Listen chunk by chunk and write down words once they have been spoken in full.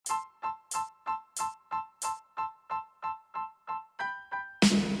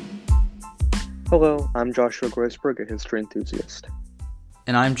Hello, I'm Joshua Groisberg, a history enthusiast.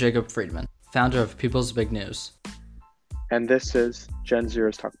 And I'm Jacob Friedman, founder of People's Big News. And this is Gen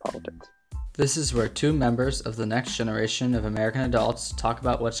Zers Talk Politics. This is where two members of the next generation of American adults talk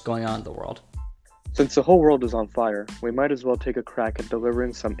about what's going on in the world. Since the whole world is on fire, we might as well take a crack at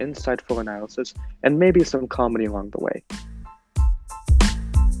delivering some insightful analysis and maybe some comedy along the way.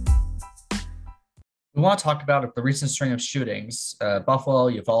 We want to talk about the recent string of shootings, Buffalo,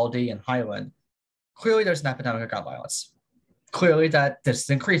 Uvalde, and Highland. Clearly, there's an epidemic of gun violence. Clearly, that this is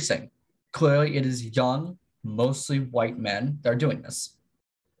increasing. Clearly, it is young, mostly white men that are doing this.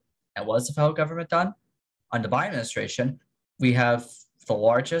 And what has the federal government done? Under the Biden administration, we have the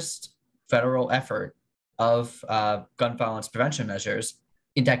largest federal effort of gun violence prevention measures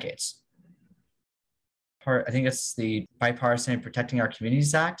in decades. I think it's the Bipartisan Protecting Our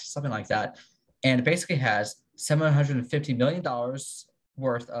Communities Act, something like that. And it basically has $750 million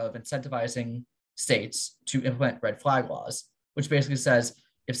worth of incentivizing states to implement red flag laws, which basically says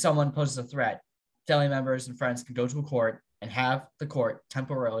if someone poses a threat, family members and friends can go to a court and have the court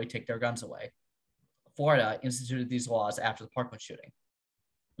temporarily take their guns away. Florida instituted these laws after the Parkland shooting.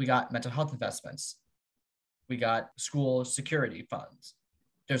 We got mental health investments. We got school security funds.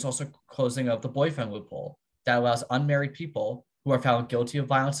 There's also closing of the boyfriend loophole that allows unmarried people who are found guilty of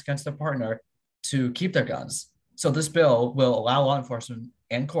violence against their partner to keep their guns. So this bill will allow law enforcement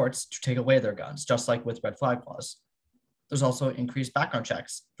and courts to take away their guns, just like with red flag laws. There's also increased background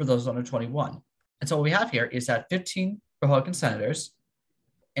checks for those under 21. And so what we have here is that 15 Republican senators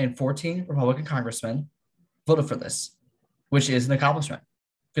and 14 Republican congressmen voted for this, which is an accomplishment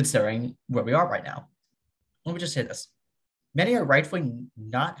considering where we are right now. Let me just say this. Many are rightfully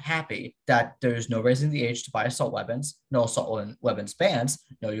not happy that there's no raising the age to buy assault weapons, no assault weapons bans,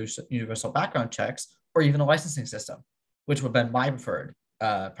 no universal background checks, or even a licensing system, which would have been my preferred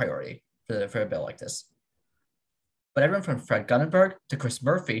priority for a bill like this. But everyone from Fred Guttenberg to Chris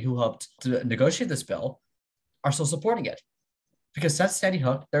Murphy, who helped to negotiate this bill, are still supporting it. Because since Sandy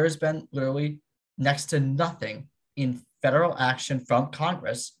Hook, there has been literally next to nothing in federal action from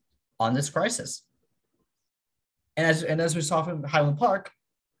Congress on this crisis. And as we saw from Highland Park,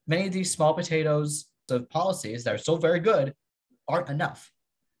 many of these small potatoes of policies that are still very good aren't enough.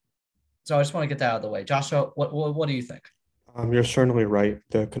 So I just want to get that out of the way. Joshua, what do you think? You're certainly right.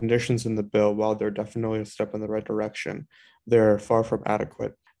 The conditions in the bill, while they're definitely a step in the right direction, they're far from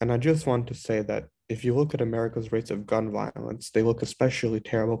adequate. And I just want to say that if you look at America's rates of gun violence, they look especially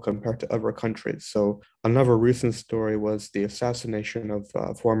terrible compared to other countries. So another recent story was the assassination of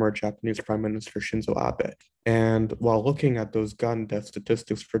former Japanese Prime Minister Shinzo Abe. And while looking at those gun death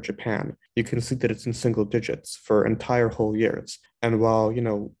statistics for Japan, you can see that it's in single digits for entire whole years. And while,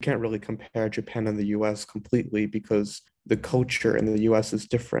 you can't really compare Japan and the US completely because the culture in the US is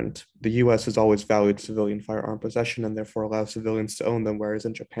different. The US has always valued civilian firearm possession and therefore allows civilians to own them, whereas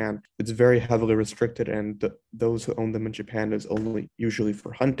in Japan, it's very heavily restricted and those who own them in Japan is only usually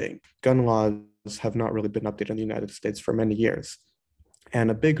for hunting. Gun laws have not really been updated in the United States for many years. And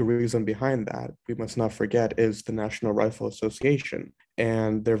a big reason behind that, we must not forget, is the National Rifle Association.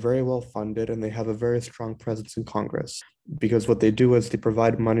 And they're very well funded and they have a very strong presence in Congress because what they do is they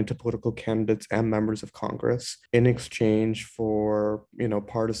provide money to political candidates and members of Congress in exchange for,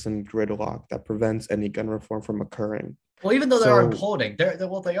 partisan gridlock that prevents any gun reform from occurring. Well, even though they are imploding,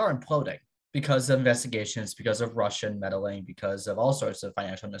 they are imploding because of investigations, because of Russian meddling, because of all sorts of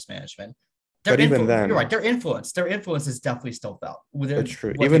financial mismanagement. But even then, you're right. Their influence is definitely still felt. That's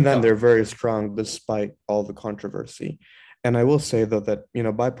true. Even then, they're very strong despite all the controversy. And I will say, though, that,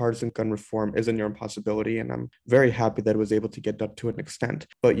 bipartisan gun reform isn't your impossibility. And I'm very happy that it was able to get done to an extent.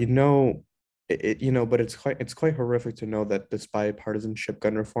 But, but it's quite horrific to know that this bipartisanship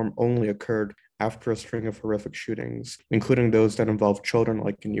gun reform only occurred after a string of horrific shootings, including those that involved children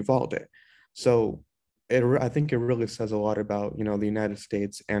like in Uvalde. So I think it really says a lot about, the United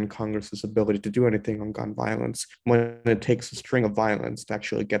States and Congress's ability to do anything on gun violence when it takes a string of violence to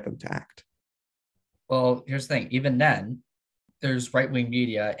actually get them to act. Well, here's the thing. Even then, there's right-wing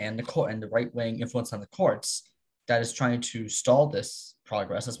media and the court and the right-wing influence on the courts that is trying to stall this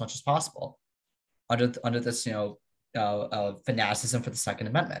progress as much as possible under this, fanaticism for the Second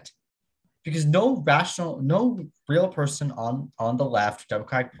Amendment. Because no real person on the left,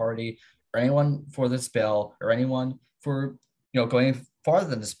 Democratic Party, or anyone for this bill, or anyone for going farther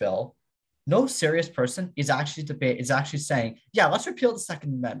than this bill, no serious person is actually saying, yeah, let's repeal the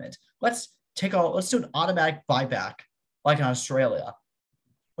Second Amendment. Let's do an automatic buyback like in Australia.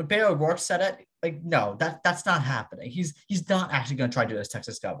 When Beto O'Rourke said it, no, that's not happening. He's not actually going to try to do this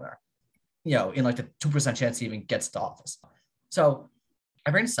Texas governor. In like the 2% chance he even gets to office. So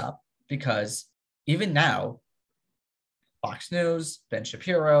I bring this up because Even now, Fox News, Ben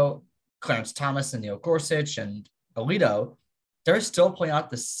Shapiro, Clarence Thomas and Neil Gorsuch and Alito, they're still putting out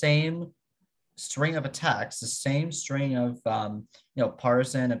the same string of attacks, the same string of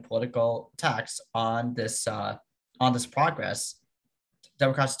partisan and political attacks on this progress.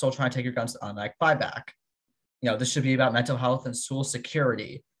 Democrats still trying to take your guns on like buyback. This should be about mental health and school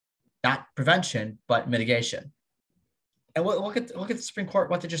security, not prevention, but mitigation. And look at the Supreme Court,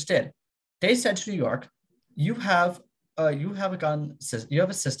 what they just did. They said to New York, you have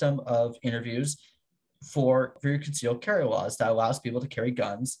a system of interviews for your concealed carry laws that allows people to carry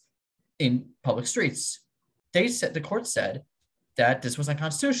guns in public streets. The court said that this was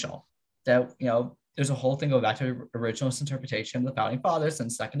unconstitutional, that there's a whole thing going back to original interpretation of the founding fathers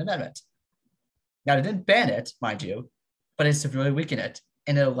and Second Amendment. Now, they didn't ban it, mind you, but it severely weakened it.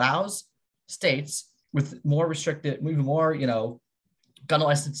 And it allows states with more restricted, even more, gun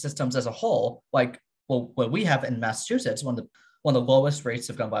license systems as a whole, like what we have in Massachusetts, one of the lowest rates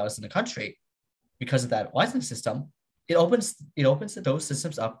of gun violence in the country, because of that license system, it opens those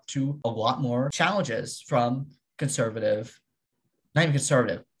systems up to a lot more challenges from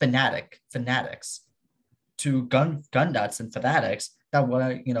fanatics to gun nuts and fanatics that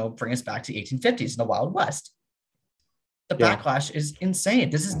want to bring us back to 1850s in the Wild West. The backlash is insane.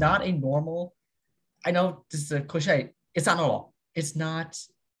 This is not a normal. I know this is a cliche. It's not normal. It's not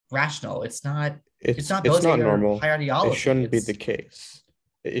rational. It's not normal. High ideology. It shouldn't be the case.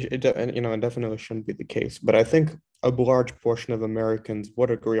 It definitely shouldn't be the case. But I think a large portion of Americans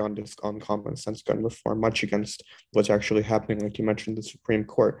would agree on common sense gun reform, much against what's actually happening, like you mentioned, the Supreme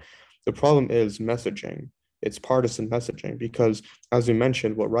Court. The problem is messaging. It's partisan messaging because, as you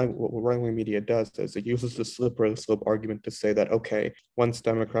mentioned, what right-wing media does is it uses the slippery slope argument to say that, okay, once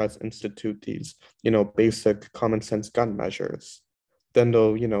Democrats institute these, basic common sense gun measures, then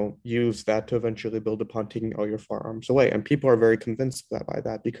they'll, use that to eventually build upon taking all your firearms away. And people are very convinced by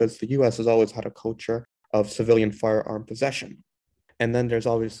that because the US has always had a culture of civilian firearm possession. And then there's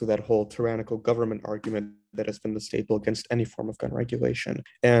obviously that whole tyrannical government argument that has been the staple against any form of gun regulation.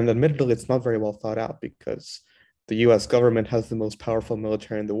 And admittedly, it's not very well thought out because the US government has the most powerful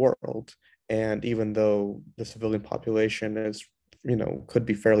military in the world. And even though the civilian population is, could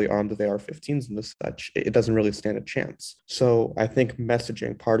be fairly armed with AR-15s and such, it doesn't really stand a chance. So I think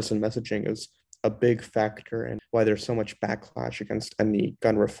partisan messaging is a big factor in why there's so much backlash against any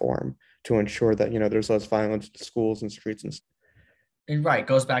gun reform to ensure that, there's less violence in schools and streets and stuff. And right,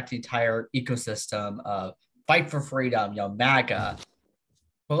 goes back to the entire ecosystem of fight for freedom, MAGA.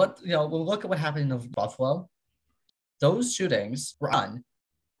 But we'll look at what happened in Buffalo. Those shootings were on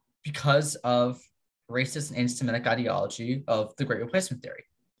because of racist and anti-Semitic ideology of the Great Replacement theory.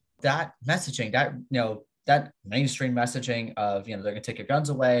 That messaging, that mainstream messaging of they're going to take your guns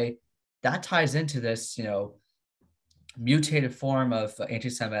away, that ties into this mutated form of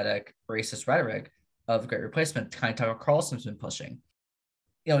anti-Semitic racist rhetoric of the Great Replacement, kind of Tucker Carlson's been pushing.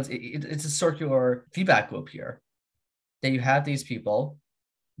 It's a circular feedback loop here. That you have these people,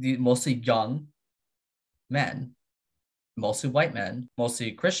 mostly young men, mostly white men,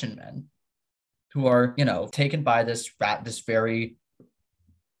 mostly Christian men, who are taken by this very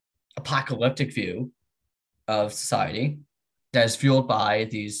apocalyptic view of society that is fueled by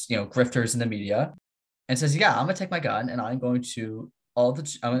these grifters in the media, and says, I'm gonna take my gun and I'm going to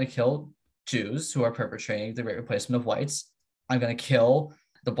kill Jews who are perpetrating the Great Replacement of whites. I'm going to kill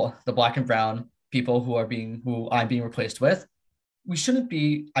the black and brown people who I'm being replaced with. We shouldn't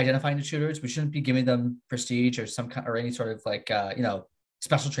be identifying the shooters. We shouldn't be giving them prestige or any sort of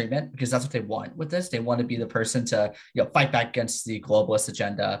special treatment, because that's what they want with this. They want to be the person to fight back against the globalist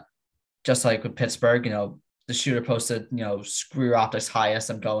agenda. Just like with Pittsburgh, the shooter posted, screw your optics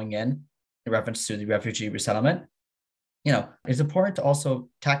highest, I'm going in reference to the refugee resettlement. It's important to also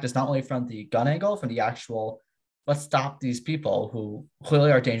attack this not only from the gun angle, from the actual, let's stop these people who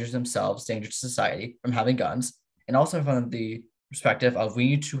clearly are dangerous themselves, dangerous to society, from having guns, and also from the perspective of we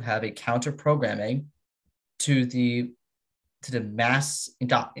need to have a counter programming to the mass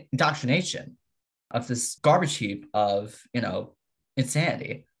indoctrination of this garbage heap of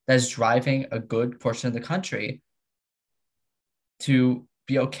insanity that is driving a good portion of the country to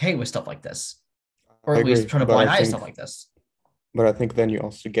be okay with stuff like this. Or at least turn a blind eye to stuff like this. But I think then you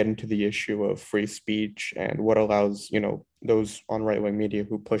also get into the issue of free speech and what allows, those on right-wing media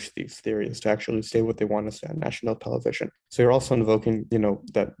who push these theories to actually say what they want to say on national television. So you're also invoking,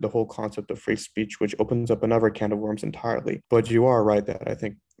 that the whole concept of free speech, which opens up another can of worms entirely. But you are right that I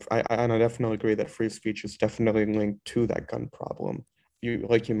think, I definitely agree that free speech is definitely linked to that gun problem.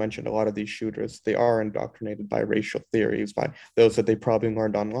 Like you mentioned, a lot of these shooters, they are indoctrinated by racial theories, by those that they probably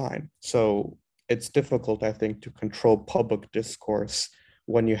learned online. So it's difficult, I think, to control public discourse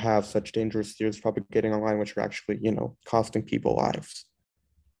when you have such dangerous theories propagating online, which are actually, costing people lives.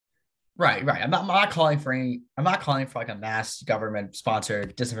 Right. I'm not calling for like a mass government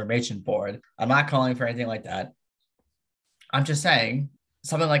sponsored disinformation board. I'm not calling for anything like that. I'm just saying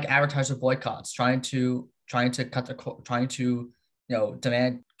something like advertiser boycotts, trying to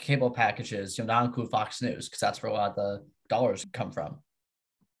demand cable packages, not include Fox News because that's where a lot of the dollars come from.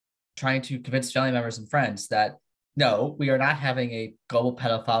 Trying to convince family members and friends that no, we are not having a global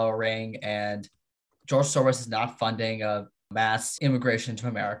pedophile ring, and George Soros is not funding a mass immigration to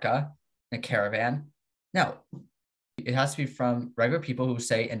America in a caravan. No, it has to be from regular people who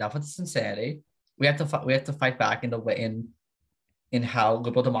say enough of this insanity. We have to fight back in how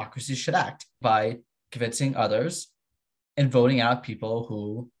liberal democracies should act by convincing others and voting out people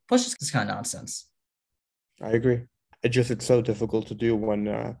who push this kind of nonsense. I agree. It's so difficult to do when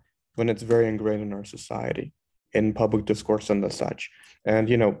it's very ingrained in our society, in public discourse and the such. And,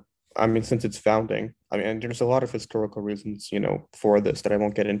 since its founding, and there's a lot of historical reasons, for this that I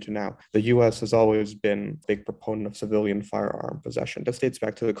won't get into now. The US has always been a big proponent of civilian firearm possession. This dates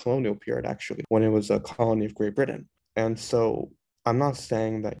back to the colonial period, actually, when it was a colony of Great Britain. And so I'm not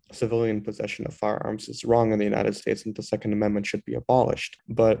saying that civilian possession of firearms is wrong in the United States and the Second Amendment should be abolished.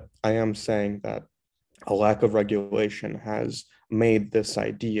 But I am saying that a lack of regulation has made this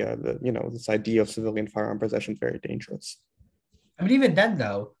idea of civilian firearm possession very dangerous. Even then,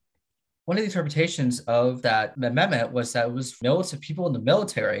 though, one of the interpretations of that amendment was that it was notice of people in the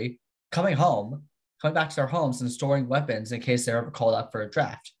military coming back to their homes and storing weapons in case they were ever called up for a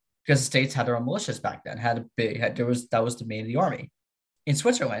draft, because the states had their own militias back then. That was the main of the army. In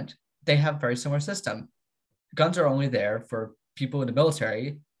Switzerland, they have a very similar system. Guns are only there for people in the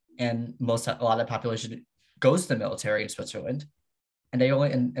military, and a lot of the population goes to the military in Switzerland, and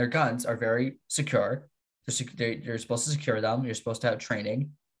their guns are very secure. You're supposed to secure them. You're supposed to have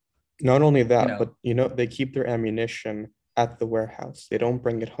training. Not only that, but they keep their ammunition at the warehouse. They don't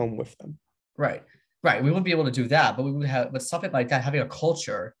bring it home with them. Right. We wouldn't be able to do that, but we would have, but something like that, having a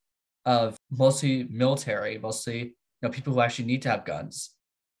culture of mostly military, people who actually need to have guns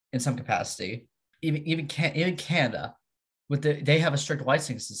in some capacity. Even Canada, they have a strict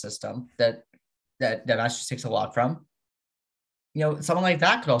licensing system that actually takes a lot from. Something like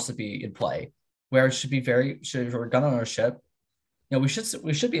that could also be in play, where it should be for gun ownership. We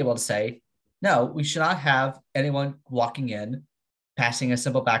should be able to say, no, we should not have anyone walking in, passing a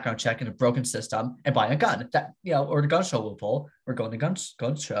simple background check in a broken system and buying a gun. Or the gun show loophole, or going to gun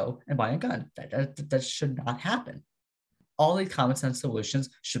show and buying a gun. That should not happen. All these common sense solutions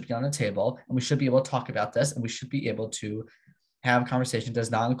should be on the table, and we should be able to talk about this, and we should be able to have a conversation that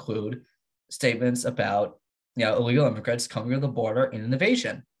does not include statements about illegal immigrants coming to the border in an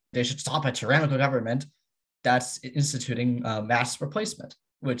invasion. They should stop a tyrannical government that's instituting mass replacement,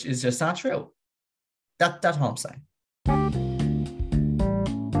 which is just not true. That's all I'm saying.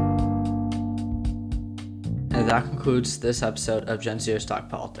 And that concludes this episode of Gen Zers Talk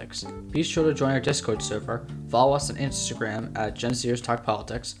Politics. Be sure to join our Discord server, follow us on Instagram at Gen Zers Talk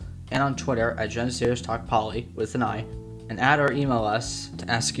Politics, and on Twitter at Gen Zers Talk Poly with an I, and add or email us to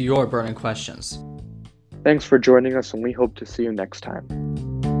ask your burning questions. Thanks for joining us, and we hope to see you next time.